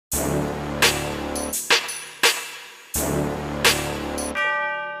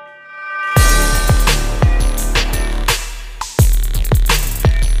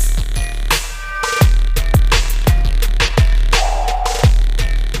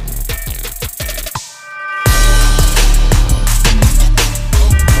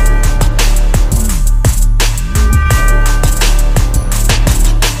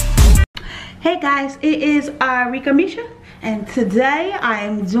guys, it is Arickamisha, and today I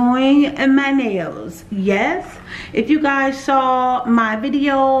am doing my nails. Yes, if you guys saw my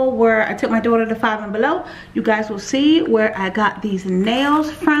video where I took my daughter to 5 and below, you guys will see where I got these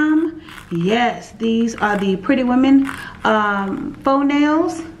nails from. Yes, these are the Pretty Women faux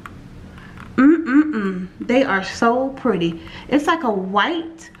nails. They are so pretty. It's like a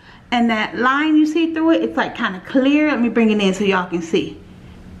white, and that line you see through it, it's like kind of clear. Let me bring it in so y'all can see.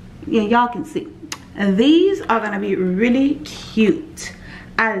 Yeah, y'all can see. And these are gonna be really cute.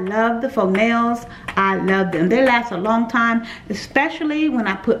 I love the faux nails. I love them. They last a long time, especially when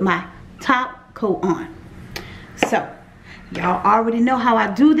I put my top coat on. So y'all already know how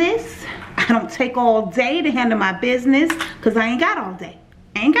I do this. I don't take all day to handle my business because I ain't got all day.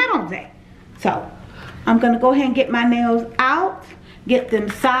 So I'm gonna go ahead and get my nails out, get them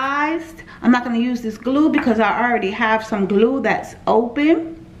sized. I'm not gonna use this glue because I already have some glue that's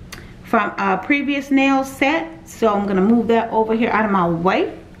open from a previous nail set, so I'm gonna move that over here out of my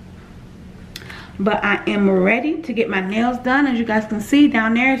way. But I am ready to get my nails done. As you guys can see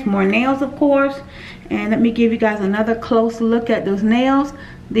down there, it's more nails, of course. And let me give you guys another close look at those nails.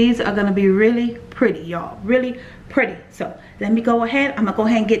 These are gonna be really pretty, y'all, really pretty. So let me go ahead. I'm gonna go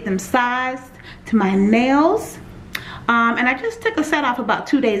ahead and get them sized to my nails. And I just took a set off about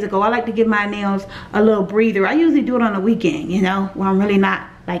 2 days ago. I like to give my nails a little breather. I usually do it on the weekend, you know, when I'm really not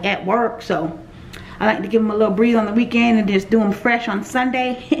like at work. So I like to give them a little breather on the weekend and just do them fresh on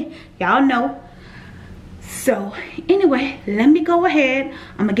Sunday. Y'all know. So anyway, let me go ahead.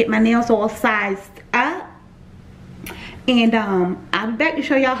 I'm gonna get my nails all sized up, and I'll be back to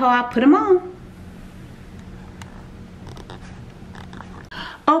show y'all how I put them on.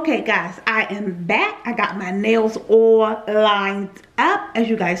 Okay guys, I am back. I got my nails all lined up. As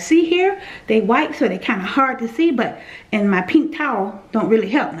you guys see here, they white, so they're kind of hard to see, but and my pink towel don't really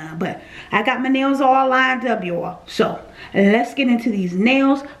help now. But I got my nails all lined up, y'all. So let's get into these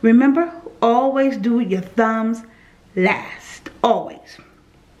nails. Remember, always do your thumbs last, always.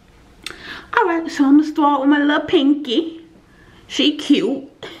 All right, so I'm gonna start with my little pinky. She cute.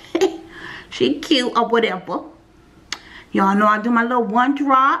 She cute or whatever. Y'all know I do my little one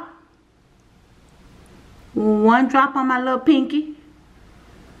drop on my little pinky.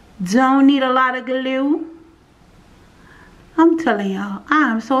 Don't need a lot of glue. I'm telling y'all, I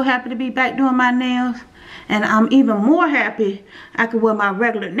am so happy to be back doing my nails. And I'm even more happy I can wear my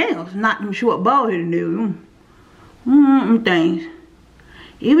regular nails, not them short bald-headed nails. Things.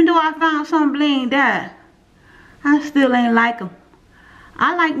 Even though I found some bling that, I still ain't like them.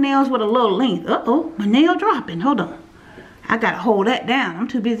 I like nails with a little length. Uh-oh, my nail dropping. Hold on. I gotta hold that down. I'm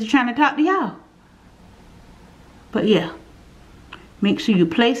too busy trying to talk to y'all. But yeah, make sure you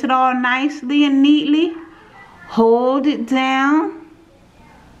place it all nicely and neatly. Hold it down.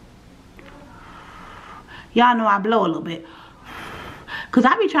 Y'all know I blow a little bit, cause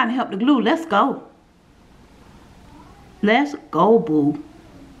I be trying to help the glue. Let's go. Let's go, boo.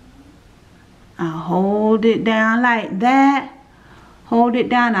 I hold it down like that. Hold it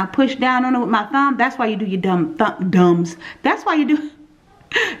down. I push down on it with my thumb. That's why you do your thumbs. That's why you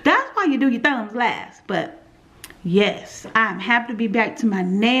do your thumbs last. But yes, I'm happy to be back to my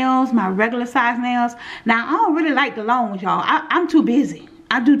nails, my regular size nails. Now I don't really like the long ones, y'all. I'm too busy.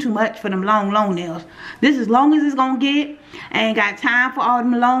 I do too much for them long nails. This is as long as it's gonna get. I ain't got time for all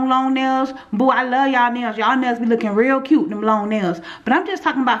them long nails. Boo, I love y'all nails. Y'all nails be looking real cute, them long nails. But I'm just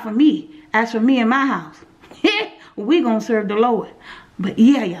talking about for me. As for me and my house, we gonna serve the Lord. But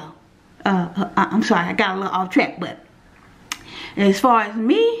yeah, y'all, I'm sorry, I got a little off track. But as far as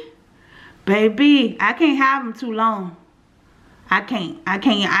me, baby, I can't have them too long. I can't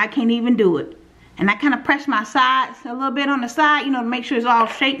even do it. And I kind of press my sides a little bit on the side, you know, to make sure it's all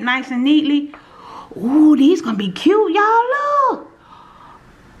shaped nice and neatly. Ooh, these gonna be cute, y'all. Look.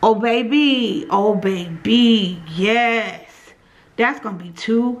 Oh baby, yes, that's gonna be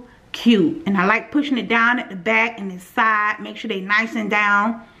too cute. And I like pushing it down at the back and the side. Make sure they nice and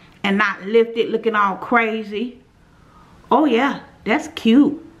down and not lifted looking all crazy. Oh yeah, that's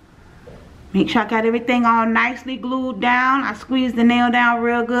cute. Make sure I got everything all nicely glued down. I squeeze the nail down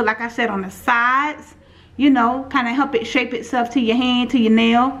real good, like I said, on the sides, you know, kind of help it shape itself to your hand, to your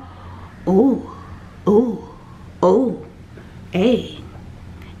nail. Oh, hey,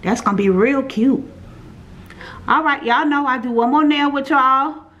 that's gonna be real cute. All right, y'all know I do one more nail with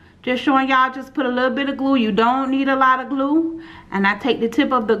y'all. Just showing y'all, just put a little bit of glue. You don't need a lot of glue. And I take the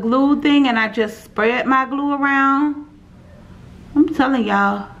tip of the glue thing and I just spread my glue around. I'm telling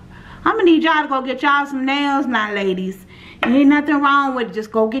y'all, I'm gonna need y'all to go get y'all some nails now, ladies. Ain't nothing wrong with it.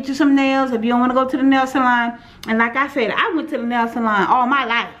 Just go get you some nails if you don't want to go to the nail salon. And like I said, I went to the nail salon all my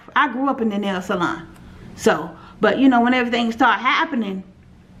life. I grew up in the nail salon. So, but you know, when everything started happening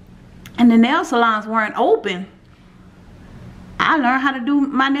and the nail salons weren't open, I learned how to do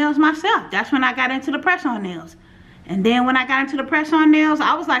my nails myself. That's when I got into the press-on nails. And then when I got into the press-on nails,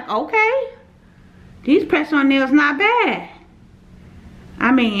 I was like, okay, these press-on nails not bad.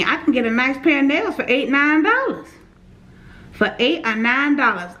 I mean, I can get a nice pair of nails for $8, $9. For $8 or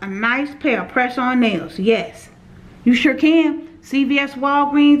 $9, a nice pair of press-on nails. Yes, you sure can. CVS,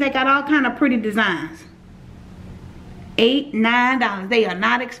 Walgreens, they got all kind of pretty designs. $8, $9. They are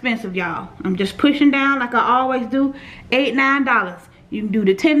not expensive, y'all. I'm just pushing down like I always do. $8, $9. You can do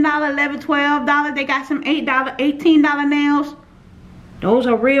the $10, $11, $12. They got some $8, $18 nails. Those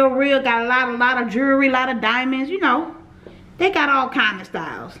are real. Got a lot of jewelry, a lot of diamonds, you know. They got all kind of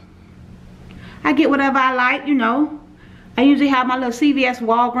styles. I get whatever I like, you know. I usually have my little CVS,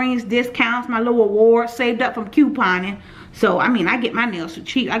 Walgreens discounts, my little awards saved up from couponing. So, I mean, I get my nails for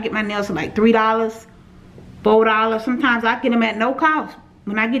cheap. I get my nails for like $3, $4. Sometimes I get them at no cost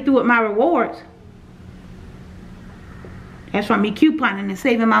when I get through with my rewards. That's from me couponing and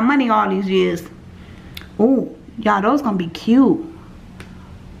saving my money all these years. Ooh, y'all, those gonna be cute.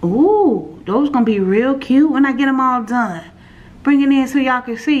 Ooh, those gonna be real cute when I get them all done. Bring it in so y'all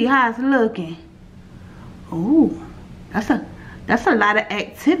can see how it's looking. Ooh, that's a lot of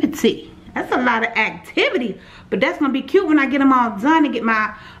activity. That's a lot of activity. But that's gonna be cute when I get them all done and get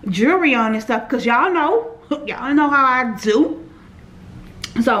my jewelry on and stuff. Cause y'all know how I do.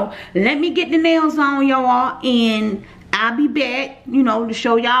 So let me get the nails on, y'all, and I'll be back, you know, to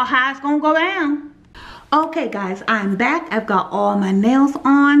show y'all how it's gonna go down. Okay guys, I'm back. I've got all my nails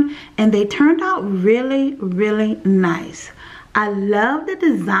on and they turned out really nice. I love the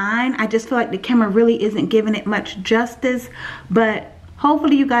design. I just feel like the camera really isn't giving it much justice, but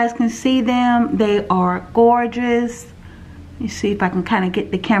hopefully you guys can see them. They are gorgeous. Let me see if I can kind of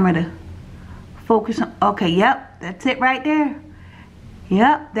get the camera to focus on. Okay, yep, that's it right there.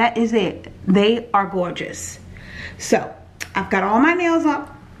 Yep, that is it. They are gorgeous. So I've got all my nails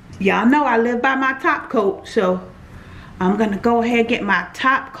up. Y'all know I live by my top coat, so I'm gonna go ahead and get my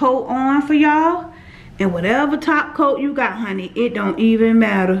top coat on for y'all. And whatever top coat you got, honey, it don't even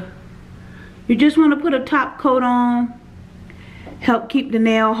matter. You just want to put a top coat on, help keep the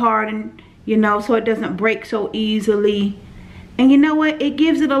nail hardened, you know, so it doesn't break so easily. And you know what, it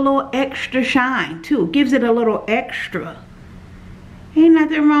gives it a little extra shine too. It gives it a little extra. Ain't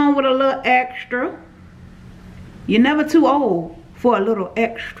nothing wrong with a little extra. You're never too old for a little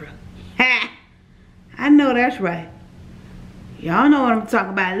extra. Ha! I know that's right. Y'all know what I'm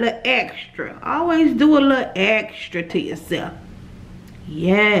talking about, a little extra. Always do a little extra to yourself.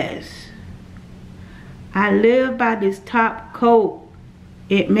 Yes. I live by this top coat.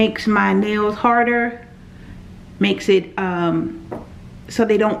 It makes my nails harder. Makes it so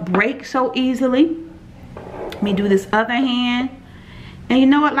they don't break so easily. Let me do this other hand. And you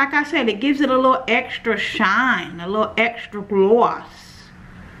know what, like I said, it gives it a little extra shine, a little extra gloss.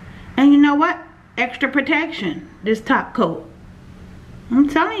 And you know what? Extra protection, this top coat. I'm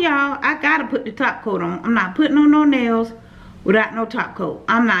telling y'all, I gotta put the top coat on. I'm not putting on no nails without no top coat.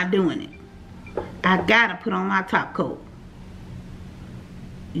 I'm not doing it. I gotta put on my top coat.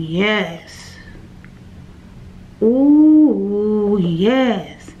 Yes. Ooh,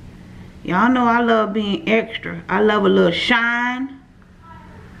 yes. Y'all know I love being extra. I love a little shine.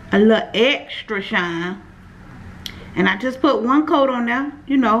 A little extra shine. And I just put one coat on there,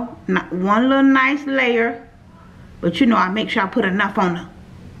 you know, not one little nice layer. But you know, I make sure I put enough on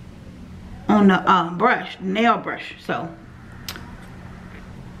the brush, nail brush. So,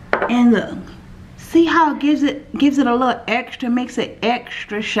 and look, see how it gives it a little extra, makes it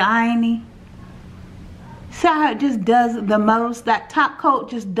extra shiny. See how it just does the most. That top coat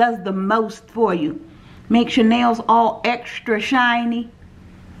just does the most for you. Makes your nails all extra shiny.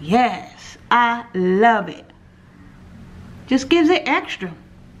 Yes, I love it. Just gives it extra.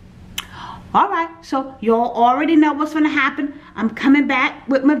 Alright, so y'all already know what's gonna happen. I'm coming back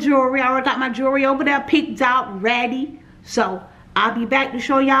with my jewelry. I already got my jewelry over there picked out, ready. So I'll be back to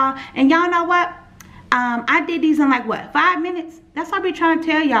show y'all. And y'all know what? I did these in like what, 5 minutes? That's what I be trying to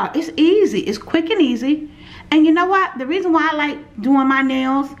tell y'all. It's easy, it's quick and easy. And you know what? The reason why I like doing my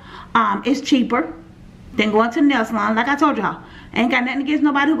nails, it's cheaper than going to the nail salon. Like I told y'all, I ain't got nothing against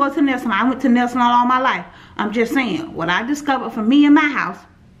nobody who goes to the nail salon. I went to the nail salon all my life. I'm just saying, what I discovered for me in my house,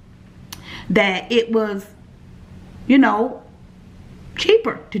 that it was, you know,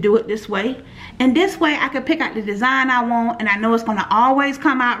 cheaper to do it this way. And this way I could pick out the design I want, and I know it's gonna always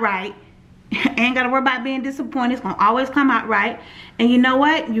come out right. I ain't gotta worry about being disappointed. It's gonna always come out right. And you know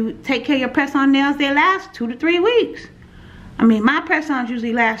what? You take care of your press-on nails, they last 2 to 3 weeks. I mean, my press-ons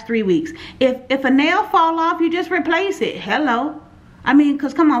usually last 3 weeks. If a nail fall off, you just replace it. Hello. I mean,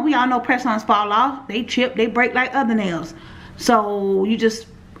 because come on, we all know press-ons fall off. They chip, they break like other nails. So you just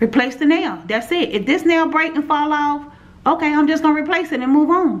replace the nail. That's it. If this nail break and fall off, okay, I'm just going to replace it and move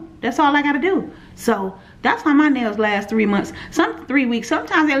on. That's all I got to do. So that's why my nails last 3 months. 3 weeks.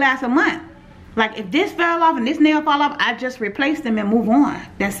 Sometimes they last a month. Like if this fell off and this nail fall off, I just replace them and move on.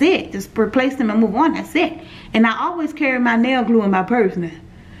 That's it. Just replace them and move on. That's it. And I always carry my nail glue in my purse now.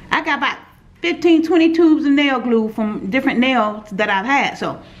 I got about 15, 20 tubes of nail glue from different nails that I've had.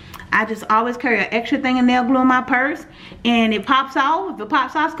 So I just always carry an extra thing of nail glue in my purse. And it pops off. If it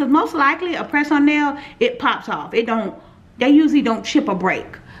pops off, because most likely a press-on nail, it pops off. They usually don't chip or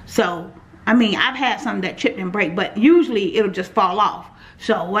break. So, I mean, I've had some that chipped and break, but usually it'll just fall off.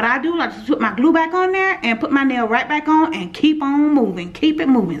 So what I do, I just put my glue back on there and put my nail right back on and keep on moving. Keep it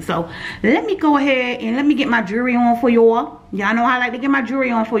moving. So let me go ahead and let me get my jewelry on for y'all. Y'all know I like to get my jewelry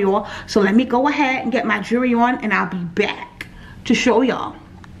on for y'all. So let me go ahead and get my jewelry on and I'll be back to show y'all.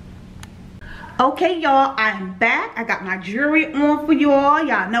 Okay, y'all, I'm back. I got my jewelry on for y'all.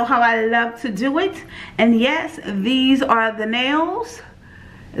 Y'all know how I love to do it. And yes, these are the nails.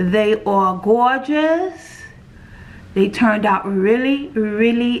 They are gorgeous. They turned out really,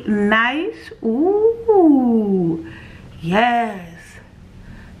 really nice. Ooh, yes.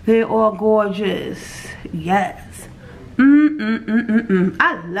 They are gorgeous. Yes.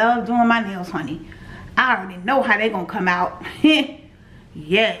 I love doing my nails, honey. I already know how they're going to come out.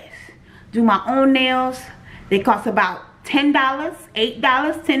 Yes. Do my own nails. They cost about $10, $8,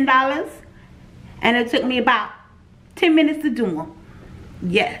 $10. And it took me about 10 minutes to do them.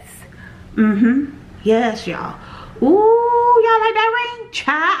 Yes. Yes, y'all. Ooh, y'all like that ring?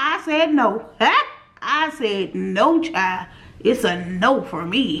 Child, I said no. I said no, child. It's a no for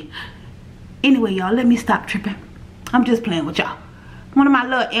me. Anyway, y'all, let me stop tripping. I'm just playing with y'all. One of my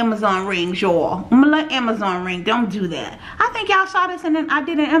little Amazon rings, y'all. My little Amazon ring. Don't do that. I think y'all saw this and then I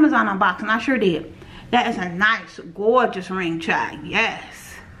did an Amazon unboxing. I sure did. That is a nice, gorgeous ring, child.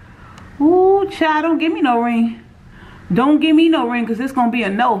 Yes. Ooh, child, don't give me no ring. Don't give me no ring because it's going to be a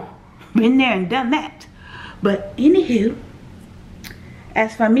no. Been there and done that. But anywho,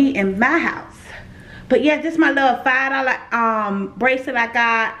 as for me in my house. But yeah, this is my little $5 bracelet I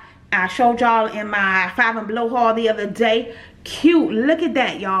got. I showed y'all in my 5 and Below haul the other day. Cute. Look at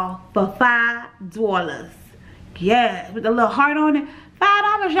that, y'all. For $5. Yeah, with the little heart on it.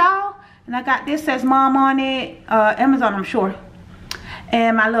 $5, y'all. And I got this, says mom on it. Amazon, I'm sure.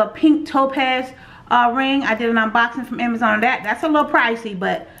 And my little pink topaz ring. I did an unboxing from Amazon on that. That's a little pricey,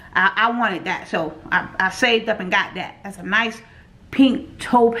 but I wanted that. So I saved up and got that. That's a nice pink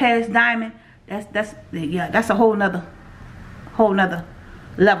topaz diamond. That's a whole nother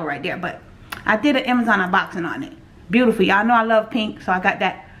level right there. But I did an Amazon unboxing on it. Beautiful. Y'all know I love pink, so I got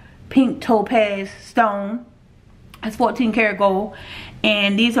that pink topaz stone. It's 14 karat gold.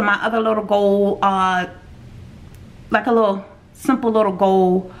 And these are my other little gold, like a little simple little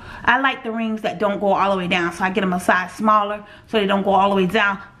gold. I like the rings that don't go all the way down, so I get them a size smaller so they don't go all the way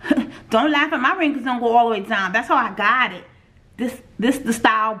down. Don't laugh at my rings, don't go all the way down. That's how I got it. This the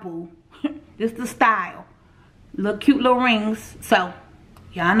style, boo. This the style. Little cute little rings. So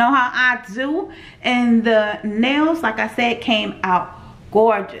y'all know how I do. And the nails, like I said, came out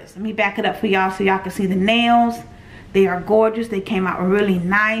gorgeous. Let me back it up for y'all so y'all can see the nails. They are gorgeous. They came out really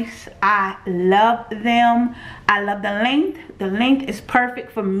nice. I love them. I love the length. The length is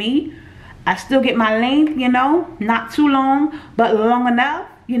perfect for me. I still get my length, you know, not too long, but long enough,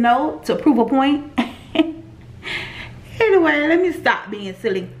 you know, to prove a point. Anyway, let me stop being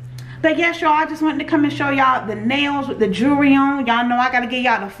silly. But yes, y'all, I just wanted to come and show y'all the nails with the jewelry on. Y'all know I got to give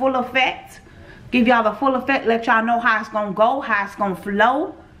y'all the full effect. Give y'all the full effect. Let y'all know how it's going to go, how it's going to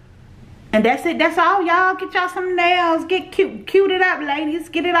flow. And that's it. That's all, y'all. Get y'all some nails. Get cute. Cute it up, ladies.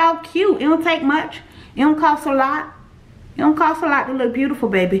 Get it all cute. It don't take much. It don't cost a lot. It don't cost a lot to look beautiful,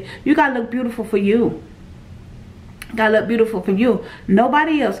 baby. You got to look beautiful for you. Got to look beautiful for you.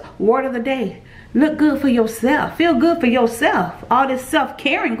 Nobody else. Word of the day. Look good for yourself. Feel good for yourself. All this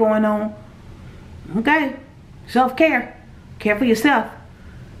self-caring going on. Okay. Self-care. Care for yourself.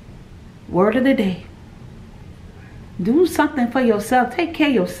 Word of the day. Do something for yourself. Take care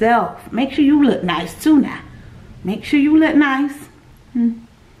of yourself. Make sure you look nice too now. Make sure you look nice.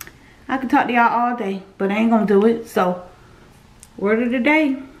 I can talk to y'all all day, but I ain't gonna do it. So, word of the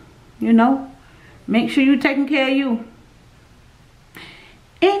day, you know, make sure you taking care of you.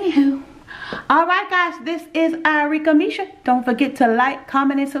 Anywho, alright guys, this is Arickamisha. Don't forget to like,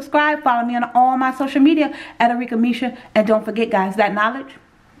 comment, and subscribe. Follow me on all my social media at Arickamisha. And don't forget guys, that knowledge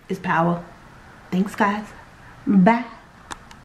is power. Thanks guys. Bye.